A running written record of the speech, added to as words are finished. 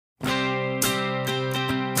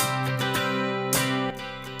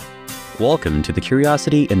Welcome to the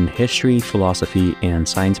Curiosity in History, Philosophy, and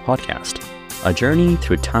Science podcast, a journey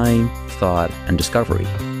through time, thought, and discovery.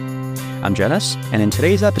 I'm Janice, and in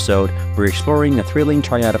today's episode, we're exploring a thrilling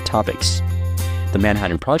triad of topics: the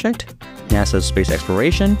Manhattan Project, NASA's space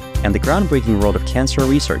exploration, and the groundbreaking world of cancer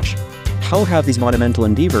research. How have these monumental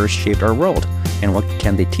endeavors shaped our world, and what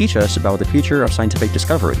can they teach us about the future of scientific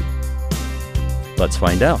discovery? Let's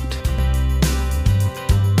find out.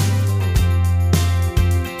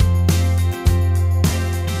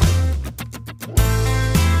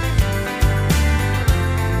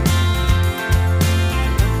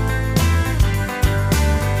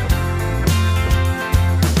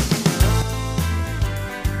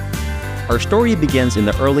 Our story begins in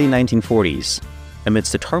the early 1940s,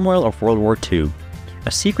 amidst the turmoil of World War II.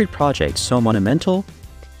 A secret project so monumental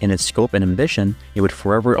in its scope and ambition, it would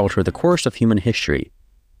forever alter the course of human history: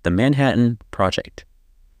 the Manhattan Project.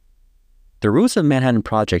 The roots of the Manhattan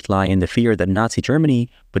Project lie in the fear that Nazi Germany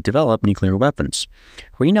would develop nuclear weapons.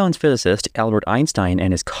 Renowned physicist Albert Einstein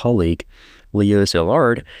and his colleague Leo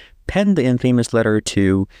Szilard penned the infamous letter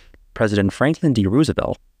to President Franklin D.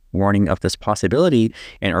 Roosevelt, warning of this possibility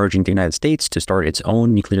and urging the United States to start its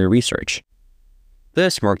own nuclear research.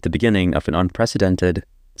 This marked the beginning of an unprecedented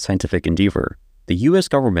scientific endeavor. The U.S.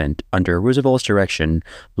 government, under Roosevelt's direction,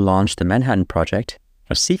 launched the Manhattan Project,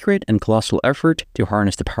 a secret and colossal effort to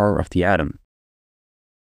harness the power of the atom.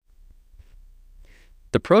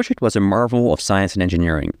 The project was a marvel of science and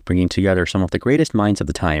engineering, bringing together some of the greatest minds of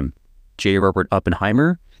the time. J. Robert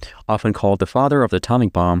Oppenheimer, often called the father of the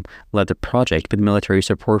atomic bomb, led the project with military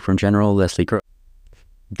support from General Leslie Groves.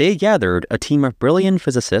 They gathered a team of brilliant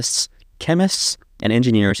physicists, chemists, and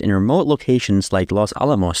engineers in remote locations like Los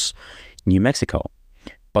Alamos, New Mexico.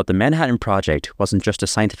 But the Manhattan Project wasn't just a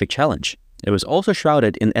scientific challenge. It was also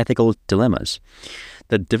shrouded in ethical dilemmas.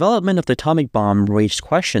 The development of the atomic bomb raised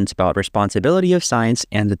questions about responsibility of science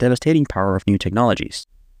and the devastating power of new technologies.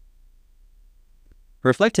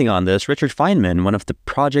 Reflecting on this, Richard Feynman, one of the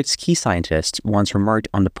project's key scientists, once remarked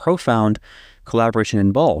on the profound collaboration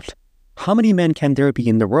involved. How many men can there be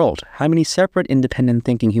in the world? How many separate, independent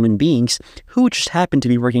thinking human beings who just happen to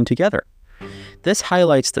be working together? This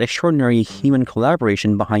highlights the extraordinary human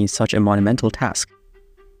collaboration behind such a monumental task.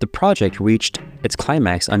 The project reached its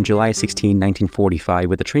climax on July 16, 1945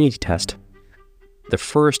 with the Trinity test, the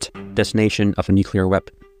first detonation of a nuclear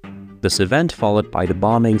weapon. This event, followed by the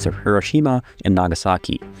bombings of Hiroshima and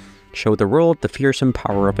Nagasaki, showed the world the fearsome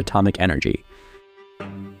power of atomic energy.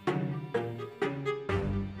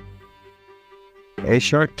 A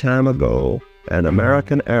short time ago, an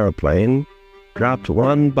American airplane dropped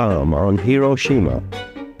one bomb on Hiroshima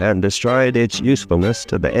and destroyed its usefulness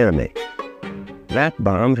to the enemy. That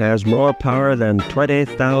bomb has more power than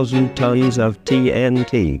 20,000 tons of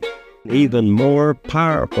TNT. Even more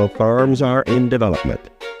powerful forms are in development.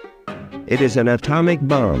 It is an atomic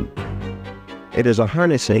bomb. It is a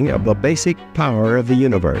harnessing of the basic power of the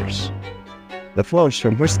universe. The force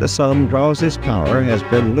from which the sun draws its power has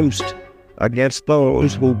been loosed against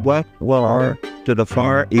those who brought war to the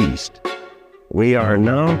Far East. We are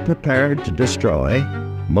now prepared to destroy,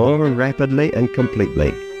 more rapidly and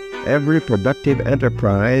completely, every productive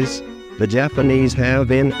enterprise the Japanese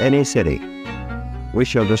have in any city. We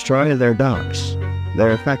shall destroy their docks,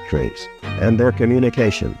 their factories, and their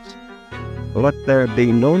communications. Let there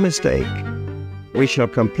be no mistake. We shall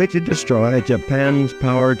completely destroy Japan's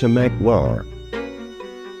power to make war.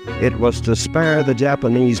 It was to spare the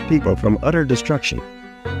Japanese people from utter destruction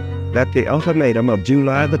that the ultimatum of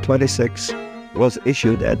July the 26th was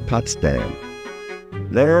issued at Potsdam.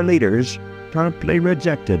 Their leaders promptly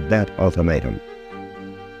rejected that ultimatum.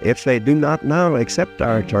 If they do not now accept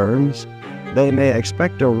our terms, they may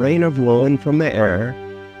expect a rain of ruin from the air,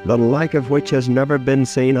 the like of which has never been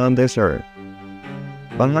seen on this earth.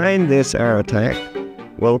 Behind this air attack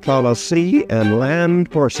will follow sea and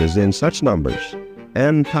land forces in such numbers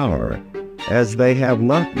and power as they have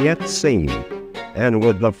not yet seen, and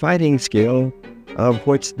with the fighting skill of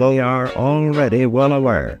which they are already well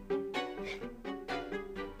aware.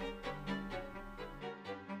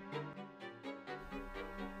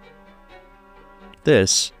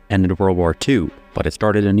 This ended World War II, but it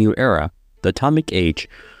started a new era, the Atomic Age,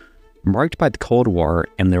 marked by the Cold War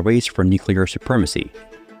and the race for nuclear supremacy.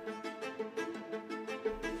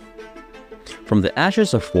 From the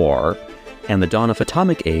ashes of war and the dawn of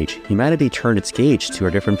Atomic Age, humanity turned its gaze to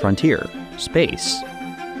a different frontier: space.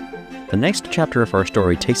 The next chapter of our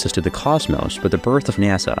story takes us to the cosmos with the birth of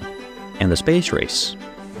NASA and the space race.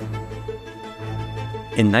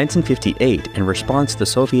 In 1958, in response to the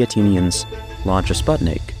Soviet Union's launch of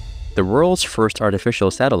Sputnik, the world's first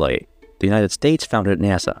artificial satellite, the United States founded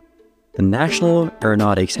NASA. the National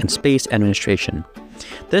Aeronautics and Space Administration.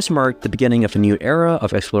 This marked the beginning of a new era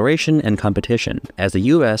of exploration and competition as the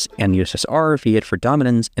US and USSR vied for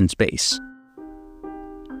dominance in space.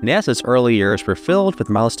 NASA's early years were filled with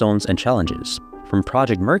milestones and challenges, from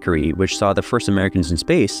Project Mercury, which saw the first Americans in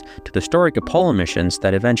space, to the historic Apollo missions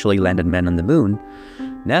that eventually landed men on the moon.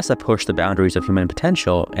 NASA pushed the boundaries of human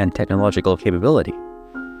potential and technological capability.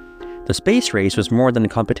 The space race was more than a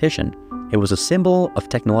competition. It was a symbol of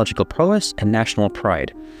technological prowess and national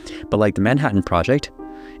pride. But like the Manhattan Project,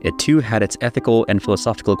 it too had its ethical and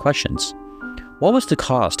philosophical questions. What was the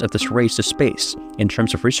cost of this race to space in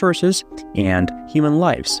terms of resources and human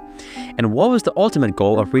lives? And what was the ultimate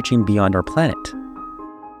goal of reaching beyond our planet?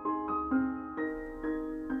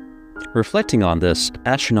 Reflecting on this,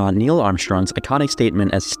 astronaut Neil Armstrong's iconic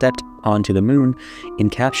statement as he stepped onto the moon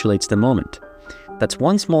encapsulates the moment. That's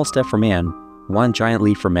one small step for man, one giant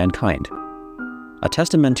leap for mankind. A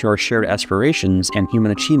testament to our shared aspirations and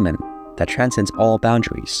human achievement that transcends all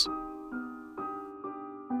boundaries.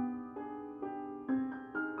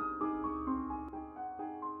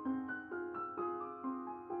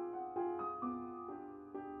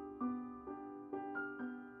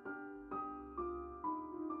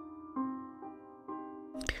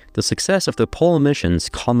 The success of the Apollo missions,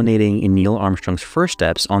 culminating in Neil Armstrong's first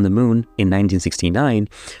steps on the moon in 1969,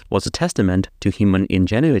 was a testament to human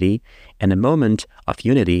ingenuity and a moment of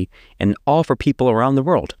unity and awe for people around the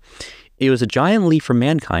world. It was a giant leap for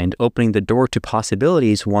mankind, opening the door to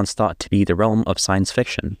possibilities once thought to be the realm of science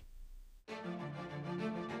fiction.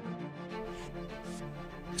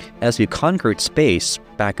 As we conquered space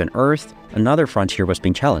back on Earth, another frontier was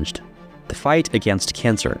being challenged: the fight against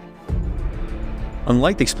cancer.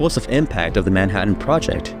 Unlike the explosive impact of the Manhattan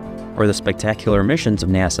Project or the spectacular missions of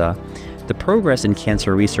NASA, the progress in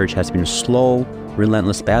cancer research has been a slow,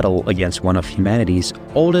 relentless battle against one of humanity's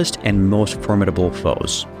oldest and most formidable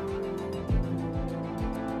foes.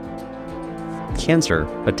 Cancer,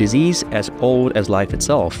 a disease as old as life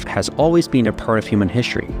itself, has always been a part of human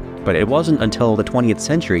history, but it wasn't until the 20th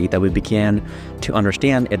century that we began to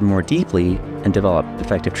understand it more deeply and develop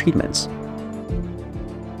effective treatments.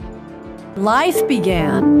 Life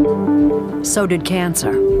began, so did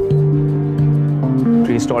cancer.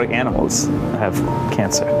 Prehistoric animals have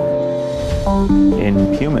cancer.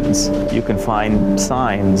 In humans, you can find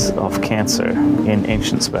signs of cancer in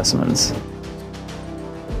ancient specimens.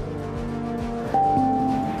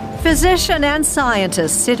 Physician and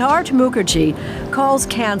scientist Siddharth Mukherjee calls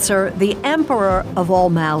cancer the emperor of all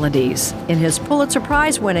maladies in his Pulitzer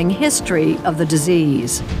Prize-winning History of the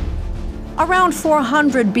Disease. Around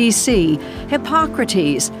 400 BC,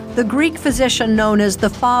 Hippocrates, the Greek physician known as the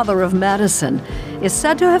father of medicine, is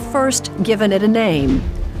said to have first given it a name,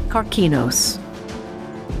 carcinos.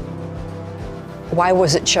 Why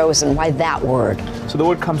was it chosen? Why that word? So the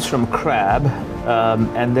word comes from crab,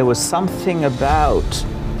 and there was something about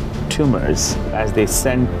tumors as they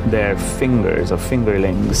sent their fingers or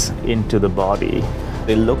fingerlings into the body.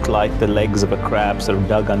 They look like the legs of a crab sort of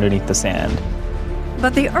dug underneath the sand.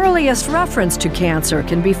 But the earliest reference to cancer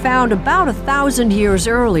can be found about 1,000 years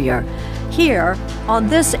earlier, here on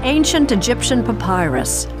this ancient Egyptian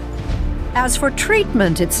papyrus. As for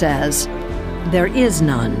treatment, it says, there is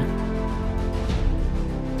none.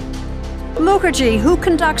 Mukherjee, who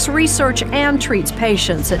conducts research and treats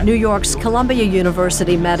patients at New York's Columbia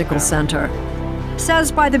University Medical Center,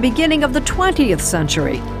 says by the beginning of the 20th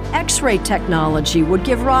century, X-ray technology would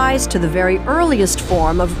give rise to the very earliest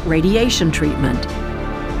form of radiation treatment.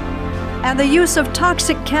 And the use of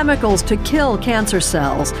toxic chemicals to kill cancer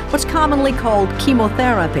cells, what's commonly called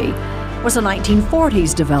chemotherapy, was a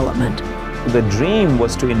 1940s development. The dream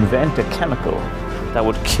was to invent a chemical that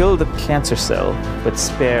would kill the cancer cell but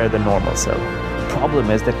spare the normal cell. The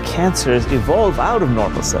problem is that cancers evolve out of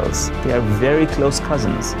normal cells. They are very close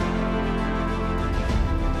cousins.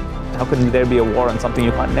 How can there be a war on something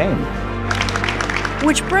you can't name?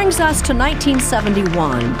 Which brings us to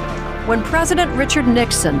 1971, when President Richard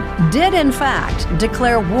Nixon did in fact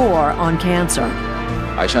declare war on cancer.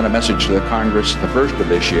 I sent a message to the Congress the first of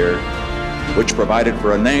this year, which provided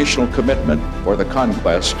for a national commitment for the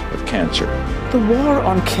conquest of cancer. The war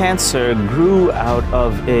on cancer grew out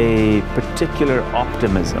of a particular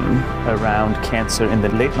optimism around cancer in the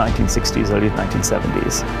late 1960s, early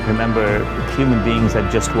 1970s. Remember, human beings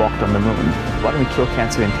had just walked on the moon. Why don't we kill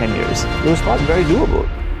cancer in 10 years? It was thought very doable.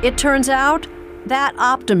 It turns out that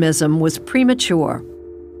optimism was premature.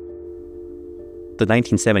 The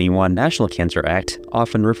 1971 National Cancer Act,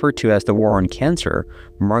 often referred to as the War on Cancer,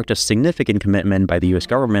 marked a significant commitment by the U.S.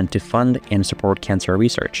 government to fund and support cancer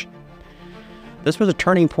research. This was a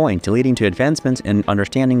turning point leading to advancements in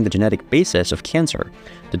understanding the genetic basis of cancer,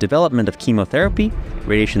 the development of chemotherapy,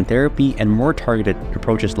 radiation therapy, and more targeted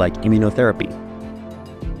approaches like immunotherapy.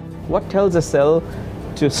 What tells a cell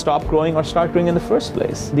to stop growing or start growing in the first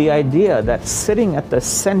place? The idea that sitting at the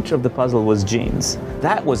center of the puzzle was genes,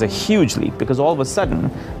 that was a huge leap, because all of a sudden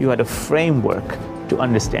you had a framework to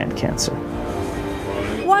understand cancer.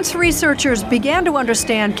 Once researchers began to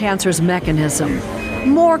understand cancer's mechanism,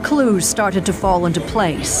 more clues started to fall into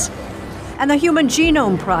place. And the Human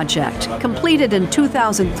Genome Project, completed in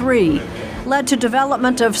 2003, led to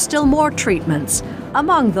development of still more treatments,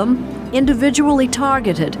 among them individually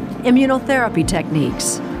targeted immunotherapy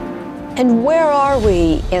techniques. And where are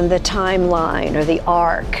we in the timeline or the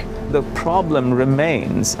arc? The problem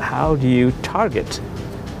remains, how do you target,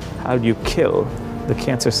 how do you kill the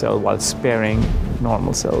cancer cell while sparing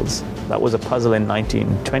normal cells? That was a puzzle in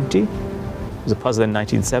 1920. It was a puzzle in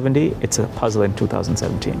 1970. It's a puzzle in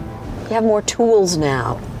 2017. You have more tools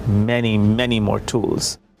now. Many, many more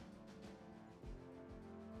tools.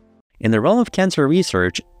 In the realm of cancer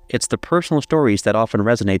research, it's the personal stories that often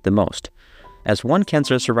resonate the most. As one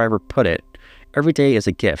cancer survivor put it, every day is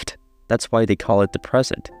a gift. That's why they call it the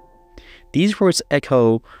present. These words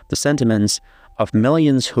echo the sentiments of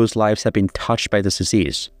millions whose lives have been touched by this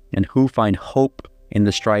disease, and who find hope in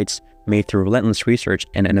the strides made through relentless research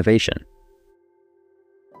and innovation.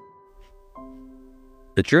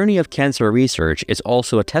 The journey of cancer research is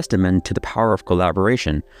also a testament to the power of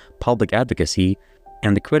collaboration, public advocacy,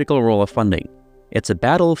 and the critical role of funding. It's a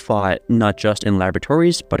battle fought not just in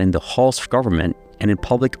laboratories, but in the halls of government and in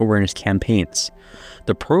public awareness campaigns.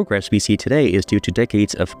 The progress we see today is due to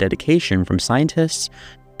decades of dedication from scientists,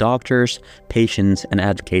 doctors, patients, and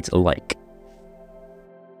advocates alike.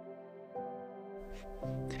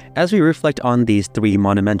 As we reflect on these three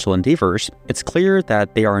monumental endeavors, it's clear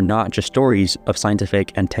that they are not just stories of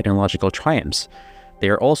scientific and technological triumphs. They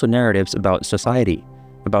are also narratives about society,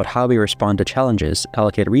 about how we respond to challenges,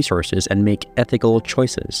 allocate resources, and make ethical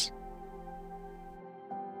choices.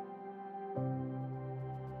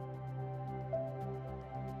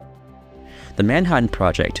 The Manhattan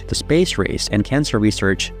Project, the space race, and cancer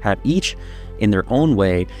research have each, in their own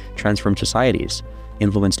way, transformed societies,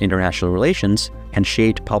 influenced international relations, and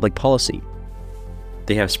shaped public policy.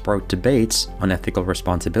 They have sparked debates on ethical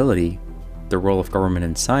responsibility, the role of government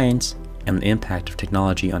in science, and the impact of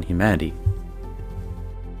technology on humanity.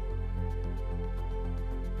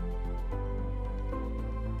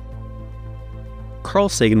 Carl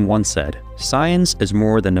Sagan once said, "Science is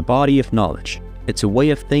more than a body of knowledge. It's a way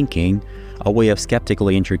of thinking, a way of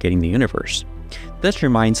skeptically interrogating the universe." This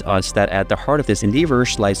reminds us that at the heart of this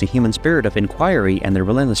endeavors lies the human spirit of inquiry and the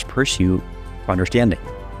relentless pursuit of understanding.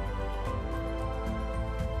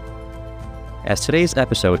 As today's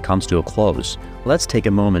episode comes to a close, let's take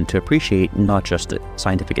a moment to appreciate not just the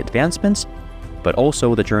scientific advancements, but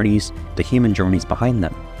also the human journeys behind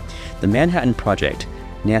them. The Manhattan Project,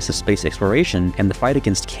 NASA's space exploration, and the fight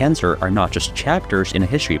against cancer are not just chapters in a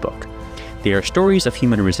history book. They are stories of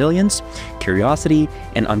human resilience, curiosity,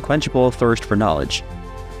 and unquenchable thirst for knowledge.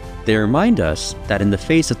 They remind us that in the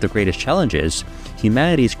face of the greatest challenges,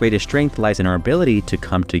 humanity's greatest strength lies in our ability to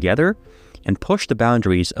come together and push the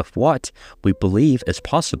boundaries of what we believe is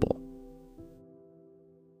possible.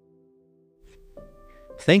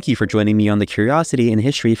 Thank you for joining me on the Curiosity in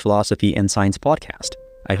History, Philosophy, and Science podcast.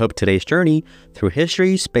 I hope today's journey through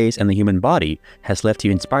history, space, and the human body has left you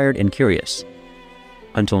inspired and curious.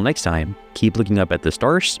 Until next time, keep looking up at the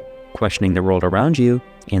stars, questioning the world around you,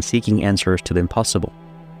 and seeking answers to the impossible.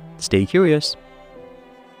 Stay curious.